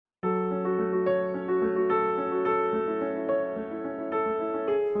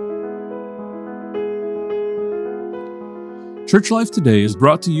Church Life Today is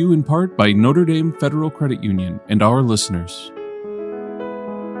brought to you in part by Notre Dame Federal Credit Union and our listeners.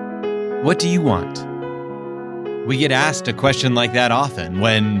 What do you want? We get asked a question like that often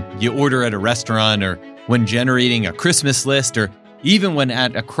when you order at a restaurant or when generating a Christmas list or even when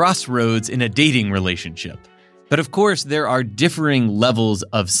at a crossroads in a dating relationship. But of course, there are differing levels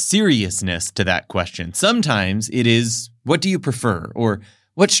of seriousness to that question. Sometimes it is, what do you prefer? Or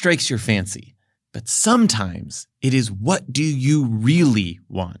what strikes your fancy? But sometimes it is, what do you really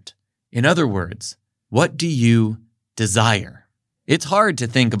want? In other words, what do you desire? It's hard to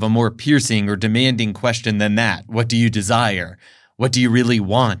think of a more piercing or demanding question than that. What do you desire? What do you really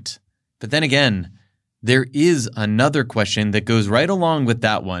want? But then again, there is another question that goes right along with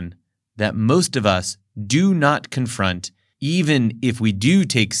that one that most of us do not confront, even if we do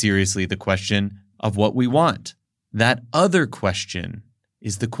take seriously the question of what we want. That other question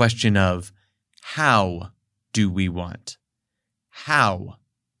is the question of, how do we want? How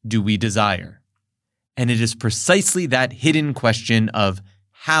do we desire? And it is precisely that hidden question of,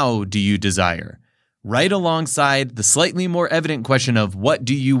 how do you desire, right alongside the slightly more evident question of, what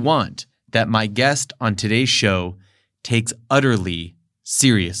do you want, that my guest on today's show takes utterly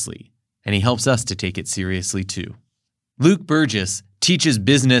seriously. And he helps us to take it seriously too. Luke Burgis teaches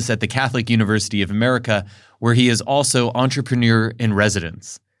business at the Catholic University of America, where he is also entrepreneur in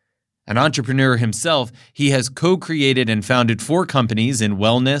residence. An entrepreneur himself, he has co-created and founded 4 companies in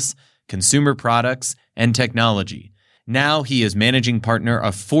wellness, consumer products, and technology. Now he is managing partner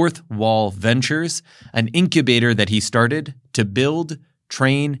of Fourth Wall Ventures, an incubator that he started to build,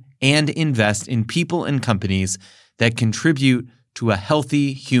 train, and invest in people and companies that contribute to a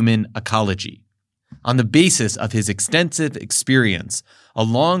healthy human ecology. On the basis of his extensive experience,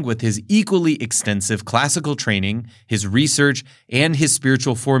 along with his equally extensive classical training, his research, and his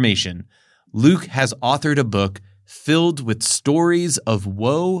spiritual formation, Luke has authored a book filled with stories of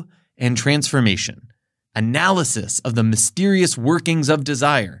woe and transformation, analysis of the mysterious workings of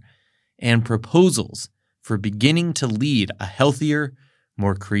desire, and proposals for beginning to lead a healthier,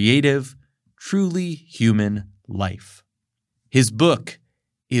 more creative, truly human life. His book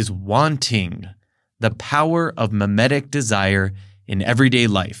is Wanting: The Power of Mimetic Desire in Everyday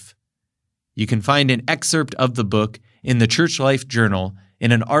Life. You can find an excerpt of the book in the Church Life Journal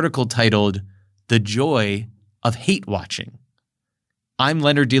in an article titled, The Joy of Hate Watching. I'm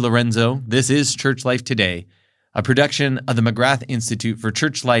Leonard DiLorenzo. This is Church Life Today, a production of the McGrath Institute for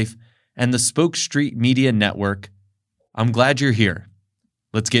Church Life and the Spoke Street Media Network. I'm glad you're here.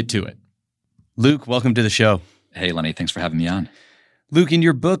 Let's get to it. Luke, welcome to the show. Hey, Lenny, thanks for having me on. Luke, in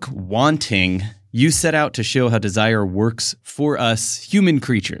your book, Wanting, you set out to show how desire works for us human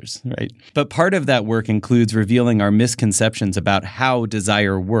creatures, right? But part of that work includes revealing our misconceptions about how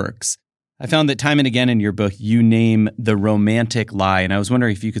desire works. I found that time and again in your book, you name the romantic lie. And I was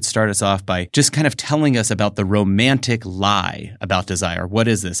wondering if you could start us off by just kind of telling us about the romantic lie about desire. What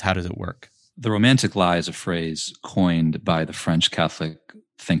is this? How does it work? The romantic lie is a phrase coined by the French Catholic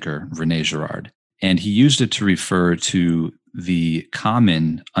thinker René Girard. And he used it to refer to the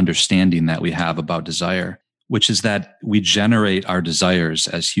common understanding that we have about desire, which is that we generate our desires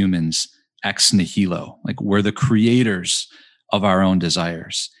as humans ex nihilo, like we're the creators of our own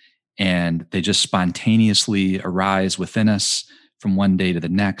desires. And they just spontaneously arise within us from one day to the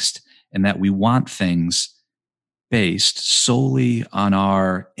next, and that we want things based solely on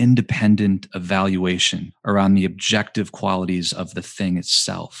our independent evaluation or on the objective qualities of the thing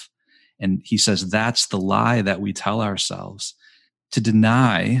itself. And he says that's the lie that we tell ourselves to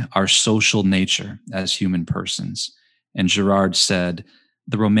deny our social nature as human persons. And Girard said,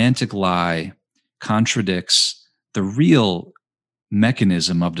 the romantic lie contradicts the real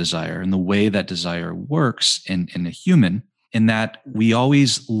mechanism of desire and the way that desire works in a human, in that we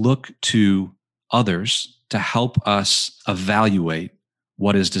always look to others to help us evaluate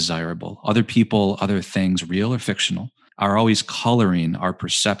what is desirable. Other people, other things, real or fictional, are always coloring our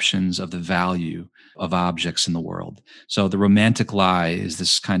perceptions of the value of objects in the world. So the romantic lie is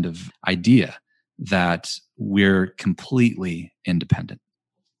this kind of idea that we're completely independent.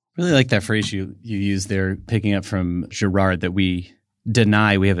 Really like that phrase you used there, picking up from Girard, that we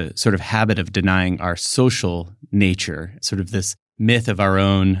have a sort of habit of denying our social nature, sort of this myth of our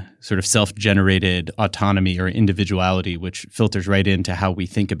own sort of self-generated autonomy or individuality, which filters right into how we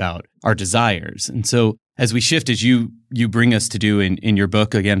think about our desires. And so as we shift, as you bring us to do in your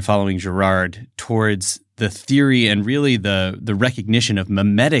book, again, following Girard, towards the theory and really the recognition of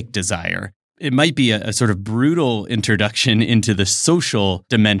mimetic desire, it might be a sort of brutal introduction into the social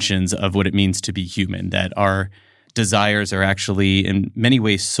dimensions of what it means to be human, that our desires are actually in many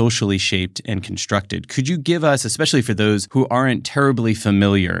ways socially shaped and constructed. Could you give us, especially for those who aren't terribly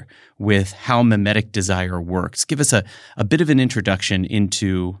familiar with how mimetic desire works, give us a bit of an introduction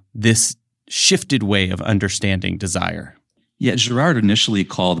into this shifted way of understanding desire? Yeah, Girard initially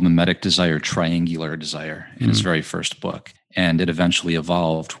called mimetic desire triangular desire in his very first book, and it eventually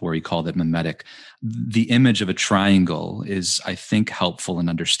evolved where he called it mimetic. The image of a triangle is, I think, helpful in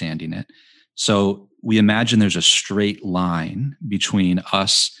understanding it. So we imagine there's a straight line between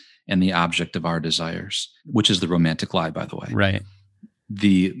us and the object of our desires, which is the romantic lie, by the way. Right.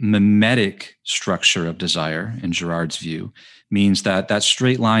 The mimetic structure of desire, in Girard's view, means that that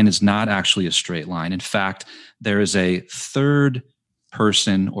straight line is not actually a straight line. In fact, there is a third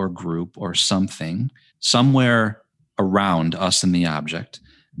person or group or something somewhere around us and the object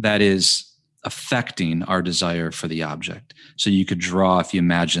that is affecting our desire for the object. So you could draw, if you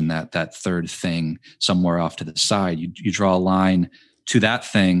imagine that third thing somewhere off to the side, you draw a line to that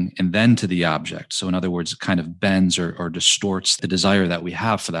thing and then to the object. So in other words, it kind of bends or distorts the desire that we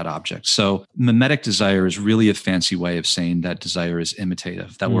have for that object. So mimetic desire is really a fancy way of saying that desire is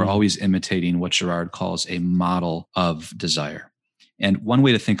imitative, that we're always imitating what Girard calls a model of desire. And one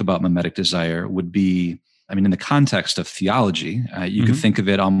way to think about mimetic desire would be, in the context of theology, you could think of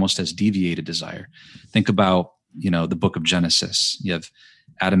it almost as deviated desire. Think about, the book of Genesis. You have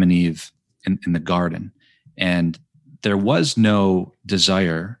Adam and Eve in the garden, and there was no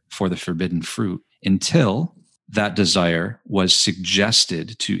desire for the forbidden fruit until that desire was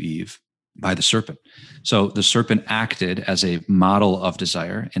suggested to Eve by the serpent. So the serpent acted as a model of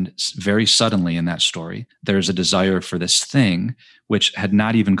desire, and very suddenly in that story, there's a desire for this thing which had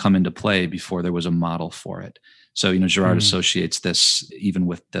not even come into play before there was a model for it. So, Girard associates this even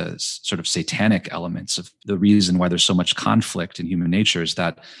with the sort of satanic elements of the reason why there's so much conflict in human nature is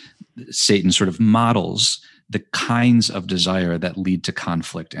that Satan sort of models the kinds of desire that lead to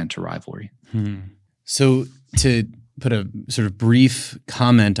conflict and to rivalry. So to put a sort of brief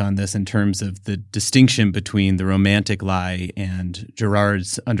comment on this in terms of the distinction between the romantic lie and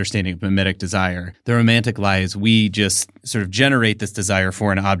Girard's understanding of mimetic desire. The romantic lie is we just sort of generate this desire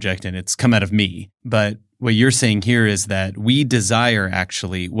for an object and it's come out of me. But what you're saying here is that we desire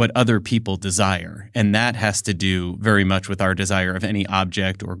actually what other people desire. And that has to do very much with our desire of any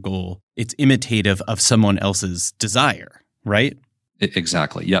object or goal. It's imitative of someone else's desire, right?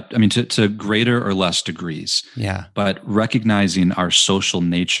 Exactly. Yep. To greater or less degrees. Yeah. But recognizing our social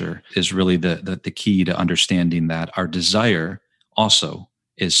nature is really the key to understanding that our desire also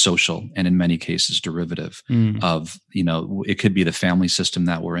is social and in many cases derivative of, it could be the family system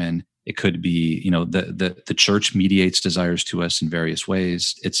that we're in. It could be, the church mediates desires to us in various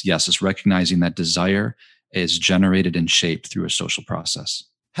ways. It's recognizing that desire is generated and shaped through a social process.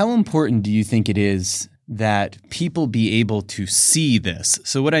 How important do you think it is that people be able to see this?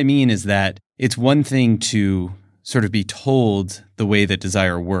 So what I mean is that it's one thing to sort of be told the way that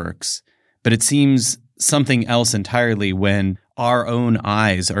desire works, but it seems something else entirely when our own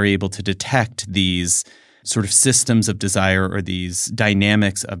eyes are able to detect these sort of systems of desire or these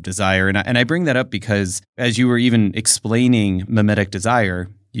dynamics of desire. And I bring that up because as you were even explaining mimetic desire,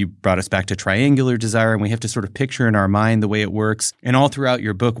 you brought us back to triangular desire, and we have to sort of picture in our mind the way it works. And all throughout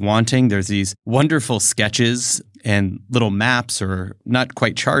your book, Wanting, there's these wonderful sketches and little maps, or not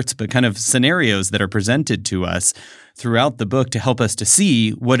quite charts, but kind of scenarios that are presented to us throughout the book to help us to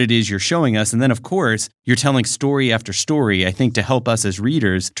see what it is you're showing us. And then, of course, you're telling story after story, I think, to help us as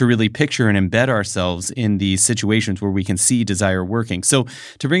readers to really picture and embed ourselves in these situations where we can see desire working. So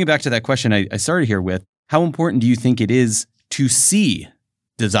to bring it back to that question I started here with, how important do you think it is to see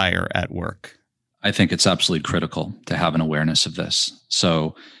desire at work? I think it's absolutely critical to have an awareness of this.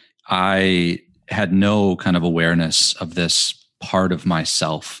 So I had no kind of awareness of this part of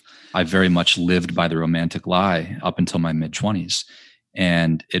myself. I very much lived by the romantic lie up until my mid-20s.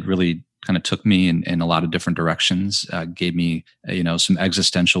 And it really kind of took me in a lot of different directions, gave me, some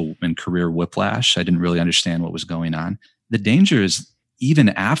existential and career whiplash. I didn't really understand what was going on. The danger is even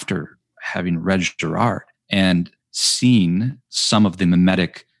after having read Girard and seen some of the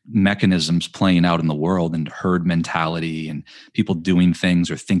mimetic mechanisms playing out in the world and herd mentality and people doing things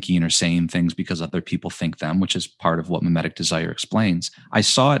or thinking or saying things because other people think them, which is part of what mimetic desire explains. I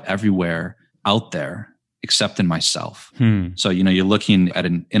saw it everywhere out there except in myself. So, you're looking at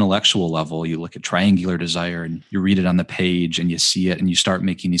an intellectual level, you look at triangular desire and you read it on the page and you see it and you start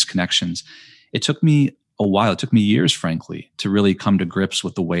making these connections. It took me a while. It took me years, frankly, to really come to grips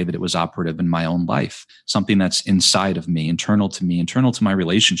with the way that it was operative in my own life, something that's inside of me, internal to my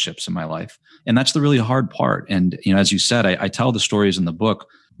relationships in my life. And that's the really hard part. And, as you said, I tell the stories in the book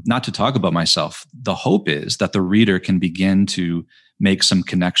not to talk about myself, the hope is that the reader can begin to make some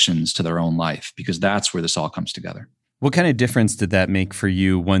connections to their own life, because that's where this all comes together. What kind of difference did that make for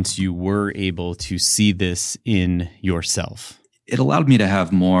you once you were able to see this in yourself? It allowed me to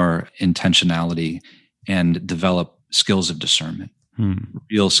have more intentionality and develop skills of discernment,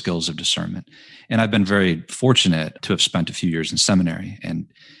 real skills of discernment. And I've been very fortunate to have spent a few years in seminary and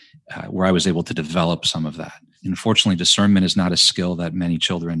where I was able to develop some of that. Unfortunately, discernment is not a skill that many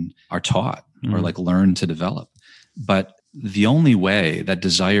children are taught or learn to develop. But the only way that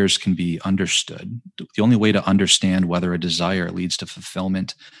desires can be understood, the only way to understand whether a desire leads to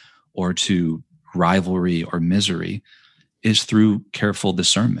fulfillment or to rivalry or misery, is through careful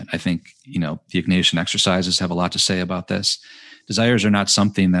discernment. I think, the Ignatian exercises have a lot to say about this. Desires are not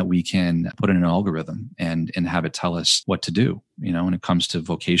something that we can put in an algorithm and have it tell us what to do. When it comes to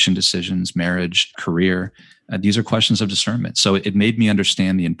vocation decisions, marriage, career, these are questions of discernment. So it made me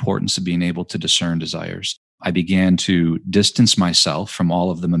understand the importance of being able to discern desires. I began to distance myself from all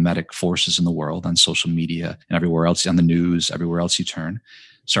of the mimetic forces in the world on social media and everywhere else, on the news, everywhere else you turn.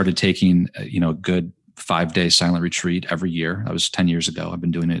 Started taking, a good 5-day silent retreat every year. That was 10 years ago. I've been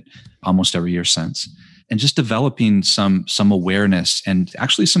doing it almost every year since. And just developing some awareness and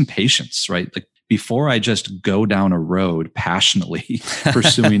actually some patience, right? Like before I just go down a road passionately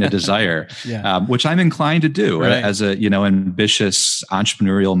pursuing a desire, which I'm inclined to do as a, ambitious,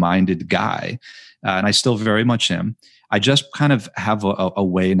 entrepreneurial minded guy. And I still very much am. I just kind of have a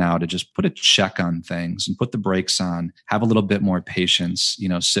way now to just put a check on things and put the brakes on, have a little bit more patience,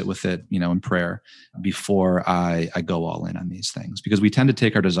 sit with it, in prayer before I go all in on these things, because we tend to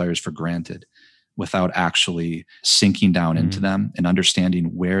take our desires for granted without actually sinking down into them and understanding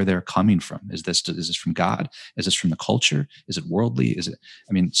where they're coming from. Is this from God? Is this from the culture? Is it worldly?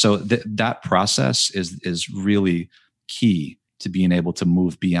 So that process is really key to being able to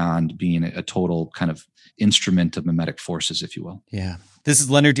move beyond being a total kind of instrument of mimetic forces, if you will. Yeah. This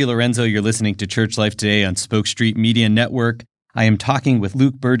is Leonard DiLorenzo. You're listening to Church Life Today on Spoke Street Media Network. I am talking with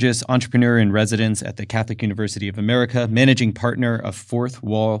Luke Burgis, entrepreneur in residence at the Catholic University of America, managing partner of Fourth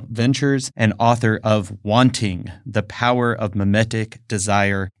Wall Ventures, and author of Wanting: The Power of Mimetic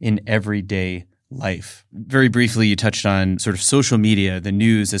Desire in Everyday Life. Very briefly, you touched on sort of social media, the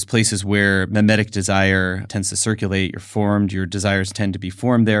news, as places where mimetic desire tends to circulate. You're formed, your desires tend to be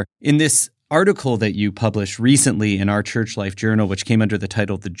formed there. In this article that you published recently in our Church Life Journal, which came under the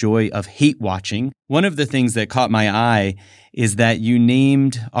title The Joy of Hate Watching, one of the things that caught my eye is that you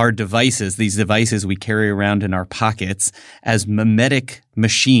named our devices, these devices we carry around in our pockets, as mimetic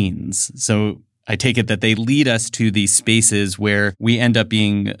machines. So I take it that they lead us to these spaces where we end up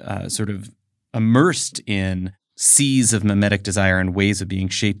being sort of immersed in seas of mimetic desire and ways of being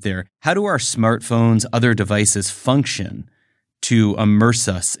shaped there. How do our smartphones, other devices function to immerse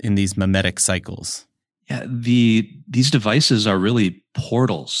us in these mimetic cycles? Yeah, these devices are really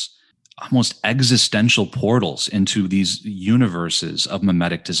portals, almost existential portals into these universes of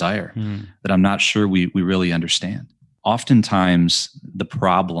mimetic desire that I'm not sure we really understand. Oftentimes, the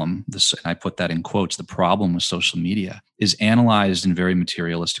problem, and I put that in quotes, the problem with social media is analyzed in very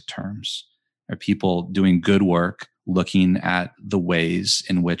materialistic terms. Are people doing good work, looking at the ways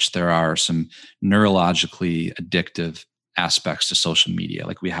in which there are some neurologically addictive aspects to social media?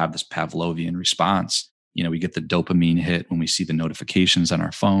 Like we have this Pavlovian response. We get the dopamine hit when we see the notifications on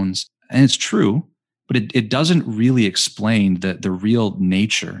our phones. And it's true, but it doesn't really explain the real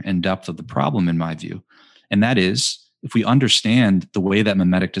nature and depth of the problem, in my view. And that is, if we understand the way that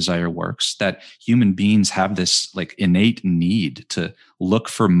mimetic desire works, that human beings have this like innate need to look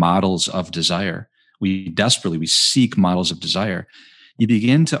for models of desire. We seek models of desire. You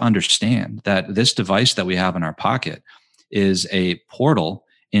begin to understand that this device that we have in our pocket is a portal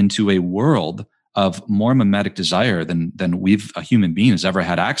into a world of more mimetic desire than a human being has ever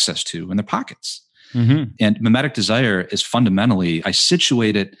had access to in their pockets. Mm-hmm. And mimetic desire is fundamentally, I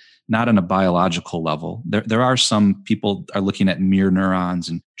situate it not on a biological level. There are some people are looking at mirror neurons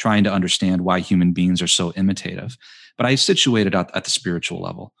and trying to understand why human beings are so imitative. But I situate it at the spiritual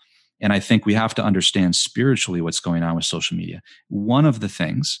level. And I think we have to understand spiritually what's going on with social media. One of the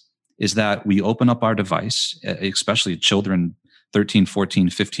things is that we open up our device, especially children 13, 14,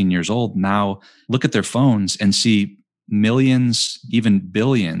 15 years old, now look at their phones and see millions, even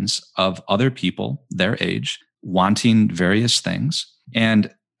billions of other people their age wanting various things.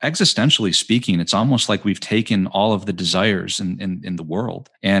 And existentially speaking, it's almost like we've taken all of the desires in the world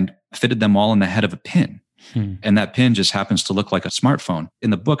and fitted them all in the head of a pin. And that pin just happens to look like a smartphone.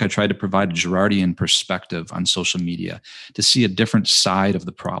 In the book, I tried to provide a Girardian perspective on social media to see a different side of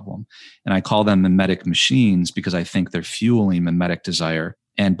the problem. And I call them mimetic machines because I think they're fueling mimetic desire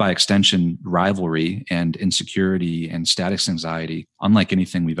and by extension, rivalry and insecurity and status anxiety, unlike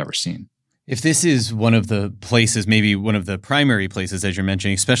anything we've ever seen. If this is one of the places, maybe one of the primary places, as you're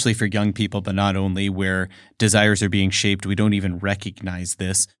mentioning, especially for young people, but not only, where desires are being shaped, we don't even recognize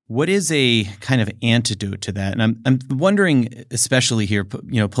this. What is a kind of antidote to that? And I'm wondering, especially here,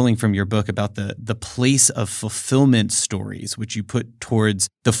 pulling from your book about the place of fulfillment stories, which you put towards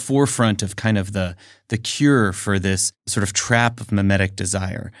the forefront of kind of the cure for this sort of trap of mimetic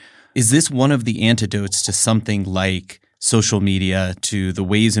desire. Is this one of the antidotes to something like social media, to the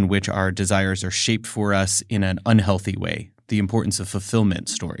ways in which our desires are shaped for us in an unhealthy way, the importance of fulfillment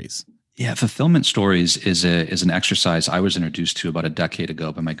stories? Yeah, fulfillment stories is an exercise I was introduced to about a decade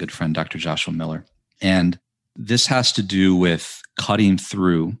ago by my good friend, Dr. Joshua Miller. And this has to do with cutting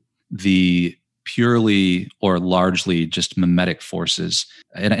through the purely or largely just mimetic forces.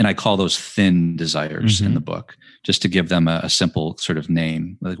 And I call those thin desires in the book, just to give them a simple sort of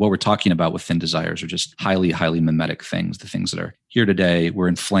name. Like what we're talking about with thin desires are just highly, highly mimetic things, the things that are here today, we're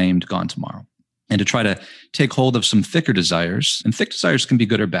inflamed, gone tomorrow. And to try to take hold of some thicker desires, and thick desires can be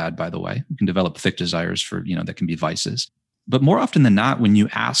good or bad, by the way. You can develop thick desires for, that can be vices. But more often than not, when you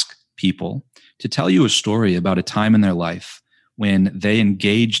ask people to tell you a story about a time in their life when they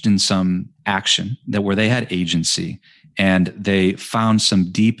engaged in some action where they had agency and they found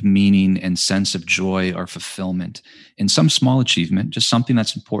some deep meaning and sense of joy or fulfillment in some small achievement, just something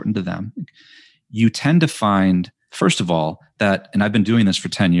that's important to them, you tend to find, first of all, that, and I've been doing this for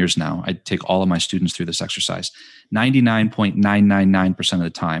 10 years now, I take all of my students through this exercise, 99.999% of the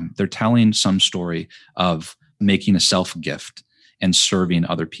time, they're telling some story of making a self-gift and serving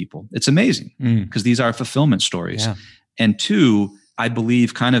other people. It's amazing because these are fulfillment stories. Yeah. And two, I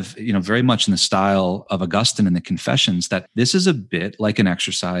believe kind of, very much in the style of Augustine in the Confessions, that this is a bit like an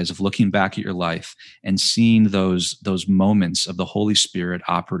exercise of looking back at your life and seeing those moments of the Holy Spirit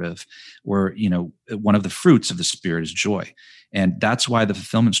operative where, one of the fruits of the Spirit is joy. And that's why the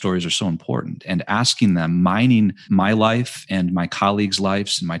fulfillment stories are so important. And asking them, mining my life and my colleagues'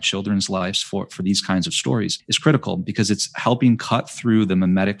 lives and my children's lives for these kinds of stories is critical because it's helping cut through the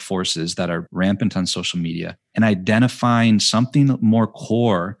mimetic forces that are rampant on social media and identifying something more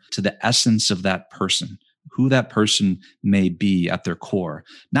core to the essence of that person, who that person may be at their core,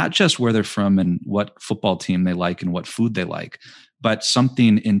 not just where they're from and what football team they like and what food they like, but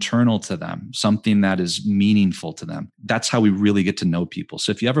something internal to them, something that is meaningful to them. That's how we really get to know people.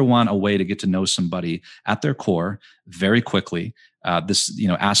 So if you ever want a way to get to know somebody at their core very quickly,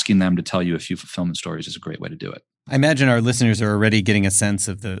 asking them to tell you a few fulfillment stories is a great way to do it. I imagine our listeners are already getting a sense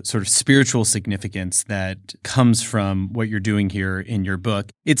of the sort of spiritual significance that comes from what you're doing here in your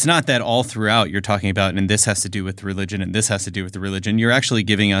book. It's not that all throughout you're talking about, and this has to do with religion, and this has to do with the religion. You're actually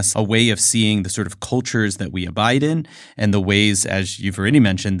giving us a way of seeing the sort of cultures that we abide in and the ways, as you've already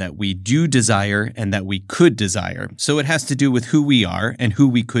mentioned, that we do desire and that we could desire. So it has to do with who we are and who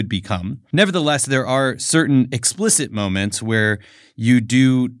we could become. Nevertheless, there are certain explicit moments where you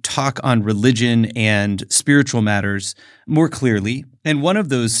do talk on religion and spiritual matters more clearly. And one of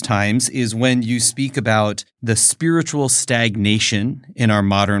those times is when you speak about the spiritual stagnation in our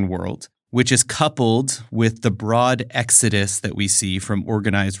modern world, which is coupled with the broad exodus that we see from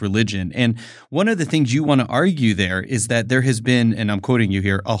organized religion. And one of the things you want to argue there is that there has been, and I'm quoting you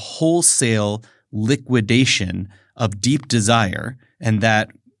here, a wholesale liquidation of deep desire, and that,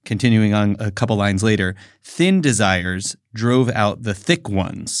 continuing on a couple lines later, thin desires drove out the thick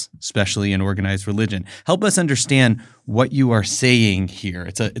ones, especially in organized religion. Help us understand what you are saying here.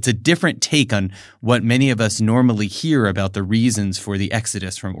 It's a different take on what many of us normally hear about the reasons for the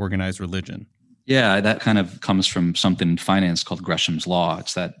exodus from organized religion. Yeah, that kind of comes from something in finance called Gresham's Law.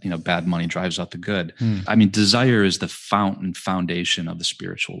 It's that, bad money drives out the good. I mean, desire is the foundation of the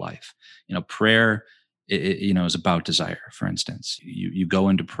spiritual life. Prayer, is about desire, for instance. You go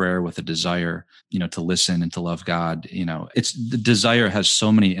into prayer with a desire, to listen and to love God. The desire has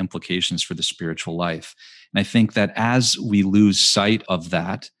so many implications for the spiritual life. And I think that as we lose sight of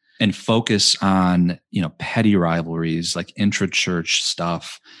that and focus on, petty rivalries like intra-church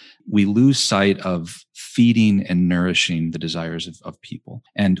stuff, we lose sight of feeding and nourishing the desires of people.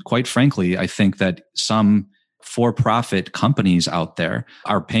 And quite frankly, I think that some for-profit companies out there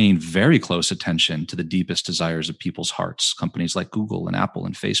are paying very close attention to the deepest desires of people's hearts, companies like Google and Apple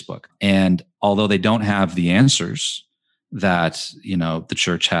and Facebook. And although they don't have the answers that, the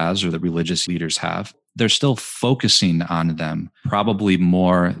church has or the religious leaders have, they're still focusing on them probably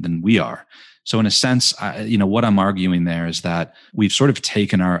more than we are. So in a sense, what I'm arguing there is that we've sort of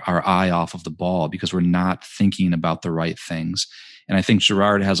taken our eye off of the ball because we're not thinking about the right things. And I think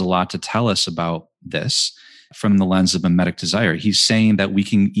Girard has a lot to tell us about this. from the lens of mimetic desire. He's saying that we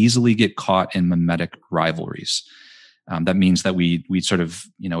can easily get caught in mimetic rivalries. That means that we sort of,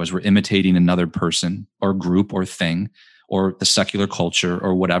 as we're imitating another person or group or thing or the secular culture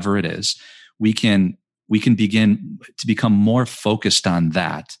or whatever it is, we can begin to become more focused on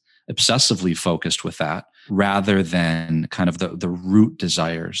that, obsessively focused with that, rather than kind of the root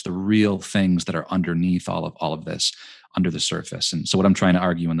desires, the real things that are underneath all of this, under the surface. And so what I'm trying to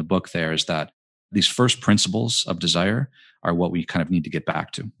argue in the book there is that these first principles of desire are what we kind of need to get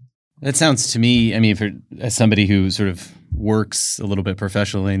back to. That sounds to me, as somebody who sort of works a little bit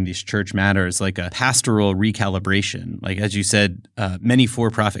professionally in these church matters, like a pastoral recalibration. Like, as you said, many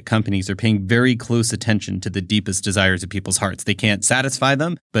for-profit companies are paying very close attention to the deepest desires of people's hearts. They can't satisfy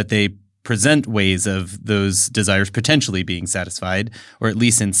them, but they present ways of those desires potentially being satisfied, or at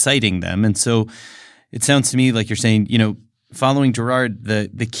least inciting them. And so it sounds to me like you're saying, following Girard,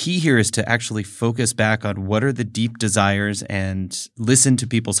 the key here is to actually focus back on what are the deep desires and listen to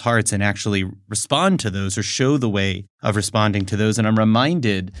people's hearts and actually respond to those or show the way of responding to those. And I'm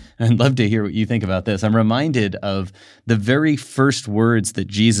reminded, and I'd love to hear what you think about this, I'm reminded of the very first words that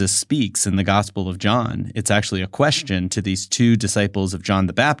Jesus speaks in the Gospel of John. It's actually a question to these two disciples of John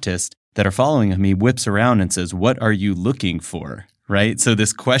the Baptist that are following him. He whips around and says, "What are you looking for?" Right? So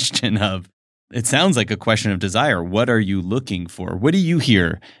this question of, it sounds like a question of desire. What are you looking for? What do you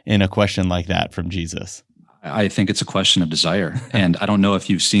hear in a question like that from Jesus? I think it's a question of desire. And I don't know if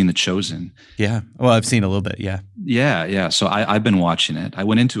you've seen The Chosen. Yeah. Well, I've seen a little bit. Yeah. Yeah. So I've been watching it. I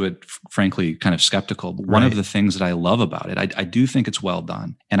went into it, frankly, kind of skeptical. But one of the things that I love about it, I do think it's well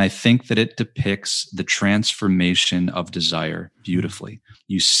done. And I think that it depicts the transformation of desire beautifully.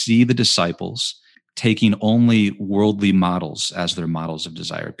 You see the disciples taking only worldly models as their models of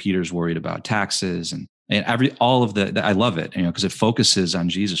desire. Peter's worried about taxes and all of the I love it, because it focuses on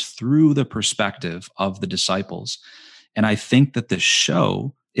Jesus through the perspective of the disciples. And I think that the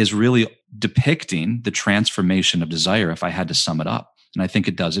show is really depicting the transformation of desire, if I had to sum it up. And I think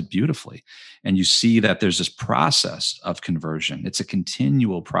it does it beautifully. And you see that there's this process of conversion. It's a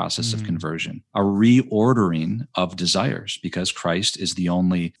continual process of conversion, a reordering of desires, because Christ is the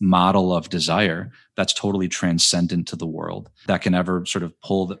only model of desire that's totally transcendent to the world, that can ever sort of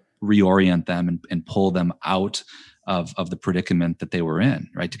reorient them and pull them out of the predicament that they were in,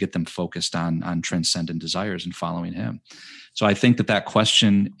 right? To get them focused on transcendent desires and following him. So I think that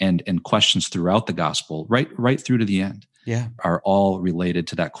question and questions throughout the gospel, right through to the end, are all related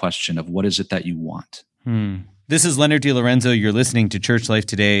to that question of what is it that you want? This is Leonard DiLorenzo. You're listening to Church Life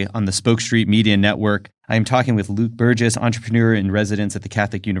Today on the Spoke Street Media Network. I am talking with Luke Burgis, entrepreneur in residence at the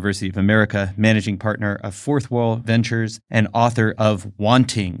Catholic University of America, managing partner of Fourth Wall Ventures, and author of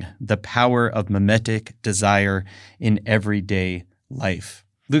Wanting: The Power of Mimetic Desire in Everyday Life.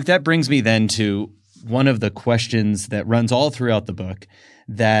 Luke, that brings me then to one of the questions that runs all throughout the book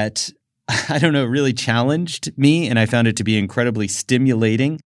that, really challenged me, and I found it to be incredibly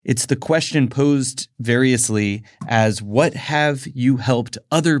stimulating. It's the question posed variously as, what have you helped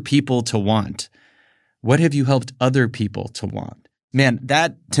other people to want? What have you helped other people to want? Man,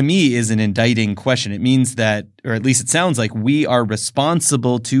 that to me is an indicting question. It means that, or at least it sounds like, we are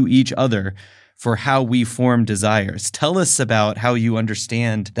responsible to each other for how we form desires. Tell us about how you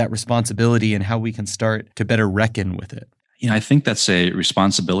understand that responsibility and how we can start to better reckon with it. I think that's a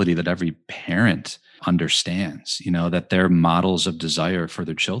responsibility that every parent understands, that they're models of desire for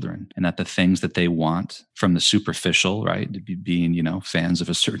their children, and that the things that they want, from the superficial, right, being, fans of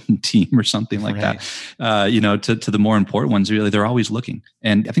a certain team or something like that, to the more important ones, really, they're always looking.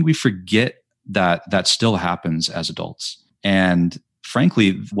 And I think we forget that still happens as adults. And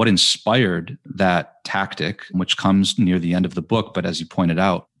frankly, what inspired that tactic, which comes near the end of the book, but as you pointed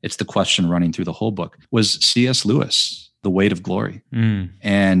out, it's the question running through the whole book, was C.S. Lewis, The Weight of Glory.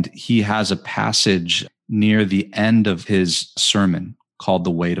 And he has a passage near the end of his sermon called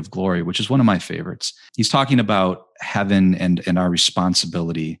The Weight of Glory, which is one of my favorites. He's talking about heaven and our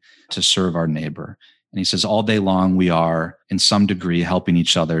responsibility to serve our neighbor. And he says, all day long, we are, in some degree, helping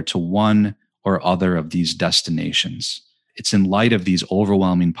each other to one or other of these destinations. It's in light of these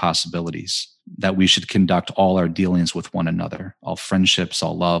overwhelming possibilities that we should conduct all our dealings with one another, all friendships,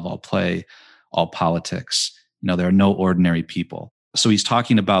 all love, all play, all politics. There are no ordinary people. So he's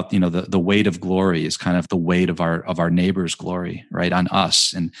talking about, the weight of glory is kind of the weight of our neighbor's glory, right, on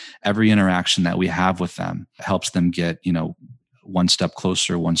us. And every interaction that we have with them helps them get, one step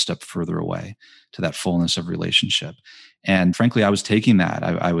closer, one step further away to that fullness of relationship. And frankly, I was taking that.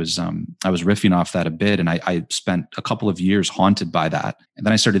 I was riffing off that a bit, and I spent a couple of years haunted by that. And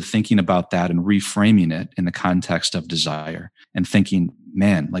then I started thinking about that and reframing it in the context of desire, and thinking,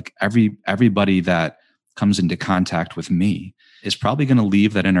 man, like everybody that comes into contact with me is probably going to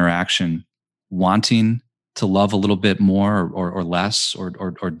leave that interaction wanting to love a little bit more or less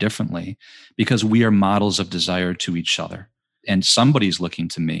or differently, because we are models of desire to each other. And somebody's looking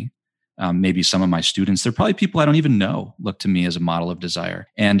to me. Maybe some of my students, they're probably people I don't even know, look to me as a model of desire.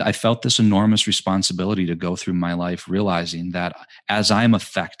 And I felt this enormous responsibility to go through my life realizing that as I'm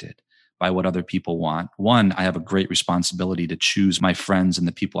affected by what other people want, one, I have a great responsibility to choose my friends and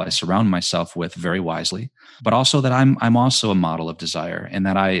the people I surround myself with very wisely, but also that I'm also a model of desire, and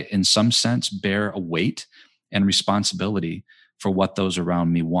that I, in some sense, bear a weight and responsibility for what those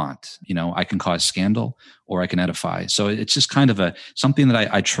around me want. I can cause scandal or I can edify. So it's just kind of something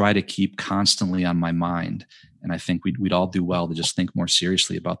that I try to keep constantly on my mind. And I think we'd all do well to just think more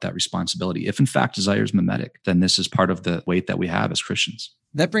seriously about that responsibility. If in fact desire is mimetic, then this is part of the weight that we have as Christians.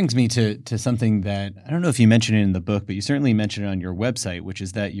 That brings me to something that I don't know if you mentioned it in the book, but you certainly mentioned it on your website, which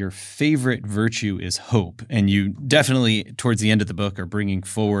is that your favorite virtue is hope. And you definitely, towards the end of the book, are bringing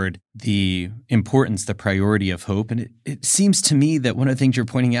forward the importance, the priority of hope. And it seems to me that one of the things you're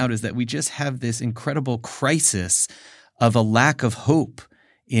pointing out is that we just have this incredible crisis of a lack of hope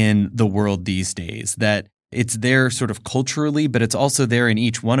in the world these days, that it's there sort of culturally, but it's also there in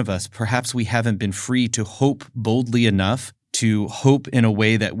each one of us. Perhaps we haven't been free to hope boldly enough, to hope in a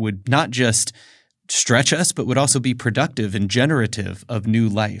way that would not just stretch us, but would also be productive and generative of new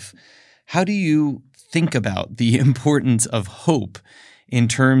life. How do you think about the importance of hope in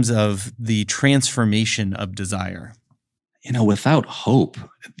terms of the transformation of desire? Without hope,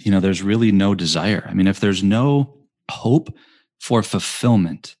 there's really no desire. I mean, if there's no hope for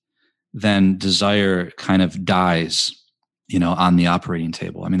fulfillment, then desire kind of dies, on the operating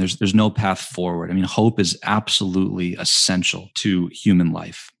table. I mean, there's no path forward. I mean, hope is absolutely essential to human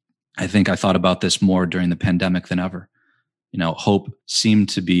life. I think I thought about this more during the pandemic than ever. Hope seemed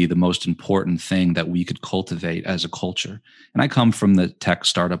to be the most important thing that we could cultivate as a culture. And I come from the tech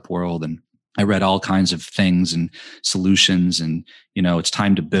startup world, and I read all kinds of things and solutions, and, it's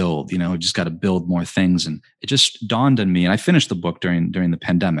time to build, just got to build more things. And it just dawned on me, and I finished the book during the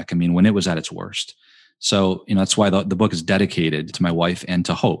pandemic. I mean, when it was at its worst. So, that's why the book is dedicated to my wife and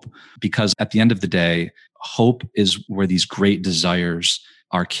to hope, because at the end of the day, hope is where these great desires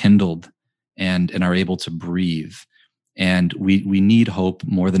are kindled and are able to breathe. And we need hope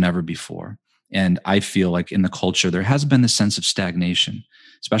more than ever before. And I feel like in the culture, there has been this sense of stagnation,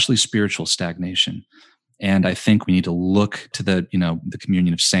 especially spiritual stagnation. And I think we need to look to the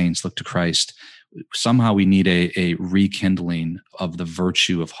communion of saints, look to Christ. Somehow we need a rekindling of the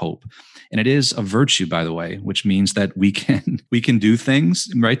virtue of hope. And it is a virtue, by the way, which means that we can do things,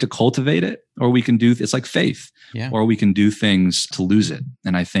 right, to cultivate it, or we can do, it's like faith, or we can do things to lose it.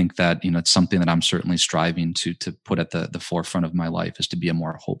 And I think that, it's something that I'm certainly striving to put at the forefront of my life, is to be a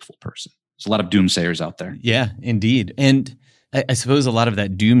more hopeful person. There's a lot of doomsayers out there. Yeah, indeed. And I suppose a lot of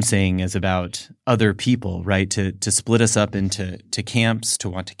that doomsaying is about other people, right? To split us up into camps, to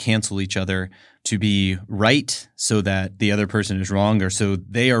want to cancel each other, to be right so that the other person is wrong, or so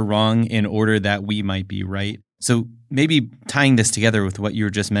they are wrong in order that we might be right. So maybe tying this together with what you were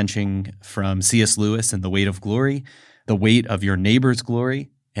just mentioning from C.S. Lewis and The Weight of Glory, the weight of your neighbor's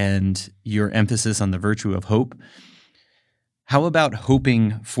glory, and your emphasis on the virtue of hope. How about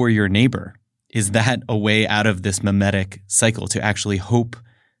hoping for your neighbor? Is that a way out of this mimetic cycle, to actually hope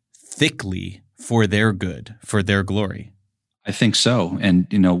thickly for their good, for their glory? I think so. And,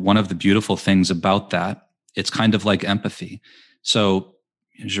 one of the beautiful things about that, it's kind of like empathy. So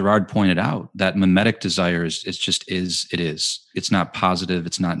Girard pointed out that mimetic desire is. It's not positive.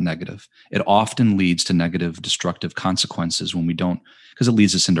 It's not negative. It often leads to negative, destructive consequences when we don't, because it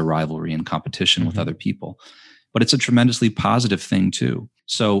leads us into rivalry and competition with other people. But it's a tremendously positive thing too.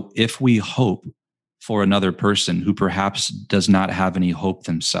 So if we hope for another person who perhaps does not have any hope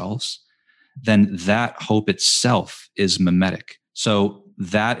themselves, then that hope itself is mimetic. So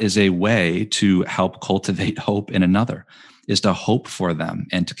that is a way to help cultivate hope in another, is to hope for them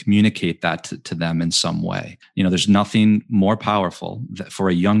and to communicate that to them in some way. There's nothing more powerful for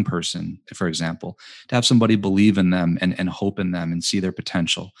a young person, for example, to have somebody believe in them and hope in them and see their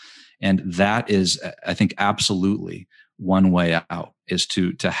potential. And that is, I think, absolutely one way out, is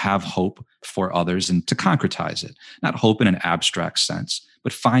to have hope for others and to concretize it. Not hope in an abstract sense,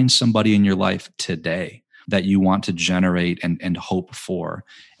 but find somebody in your life today that you want to generate and hope for,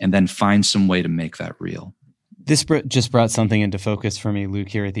 and then find some way to make that real. This just brought something into focus for me, Luke,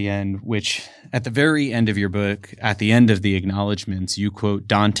 here at the end, which at the very end of your book, at the end of the acknowledgments, you quote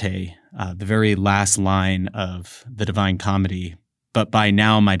Dante, the very last line of the Divine Comedy. "But by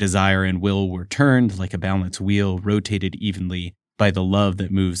now my desire and will were turned like a balanced wheel, rotated evenly by the love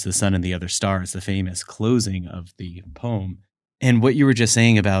that moves the sun and the other stars, the famous closing of the poem. And what you were just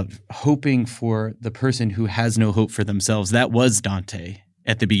saying about hoping for the person who has no hope for themselves, that was Dante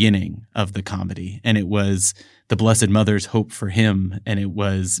at the beginning of the comedy. And it was the Blessed Mother's hope for him, and it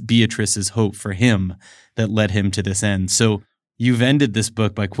was Beatrice's hope for him that led him to this end. So you've ended this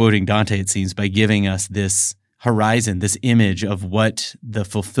book by quoting Dante, it seems, by giving us this horizon, this image of what the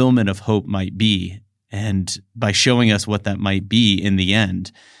fulfillment of hope might be. And by showing us what that might be in the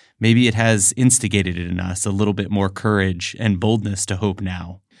end, maybe it has instigated in us a little bit more courage and boldness to hope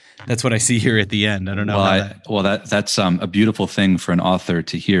now. That's what I see here at the end. I don't know. That's a beautiful thing for an author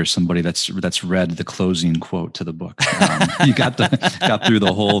to hear. Somebody that's read the closing quote to the book. You got through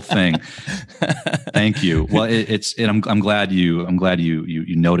the whole thing. Thank you. Well, I'm glad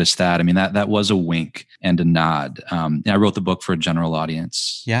you noticed that. I mean, that was a wink and a nod. I wrote the book for a general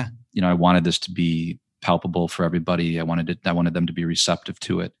audience. Yeah. I wanted this to be palpable for everybody. I wanted them to be receptive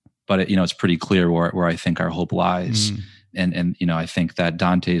to it. But it's pretty clear where I think our hope lies. And I think that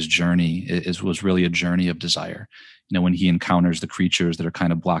Dante's journey was really a journey of desire. When he encounters the creatures that are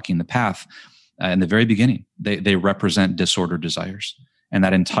kind of blocking the path, in the very beginning, they represent disordered desires. And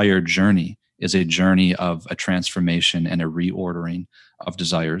that entire journey is a journey of a transformation and a reordering of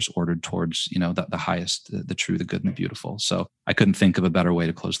desires ordered towards, the highest, the true, the good, and the beautiful. So I couldn't think of a better way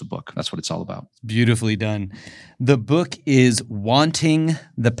to close the book. That's what it's all about. Beautifully done. The book is Wanting: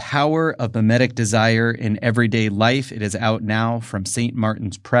 The Power of Mimetic Desire in Everyday Life. It is out now from St.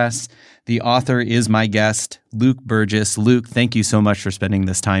 Martin's Press. The author is my guest, Luke Burgis. Luke, thank you so much for spending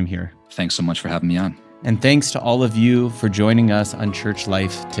this time here. Thanks so much for having me on. And thanks to all of you for joining us on Church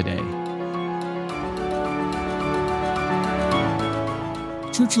Life today.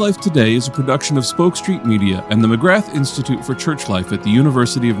 Church Life Today is a production of Spoke Street Media and the McGrath Institute for Church Life at the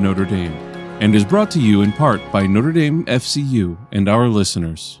University of Notre Dame, and is brought to you in part by Notre Dame FCU and our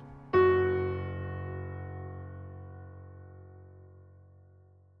listeners.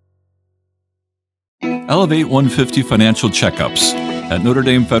 Elevate 150 Financial Checkups at Notre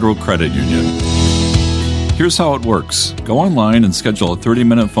Dame Federal Credit Union. Here's how it works. Go online and schedule a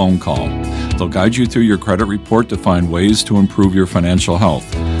 30-minute phone call. They'll guide you through your credit report to find ways to improve your financial health.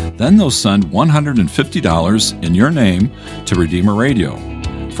 Then they'll send $150 in your name to Redeemer Radio.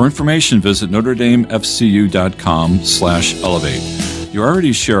 For information, visit NotreDameFCU.com/elevate. You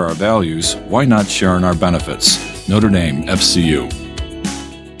already share our values. Why not share in our benefits? Notre Dame FCU.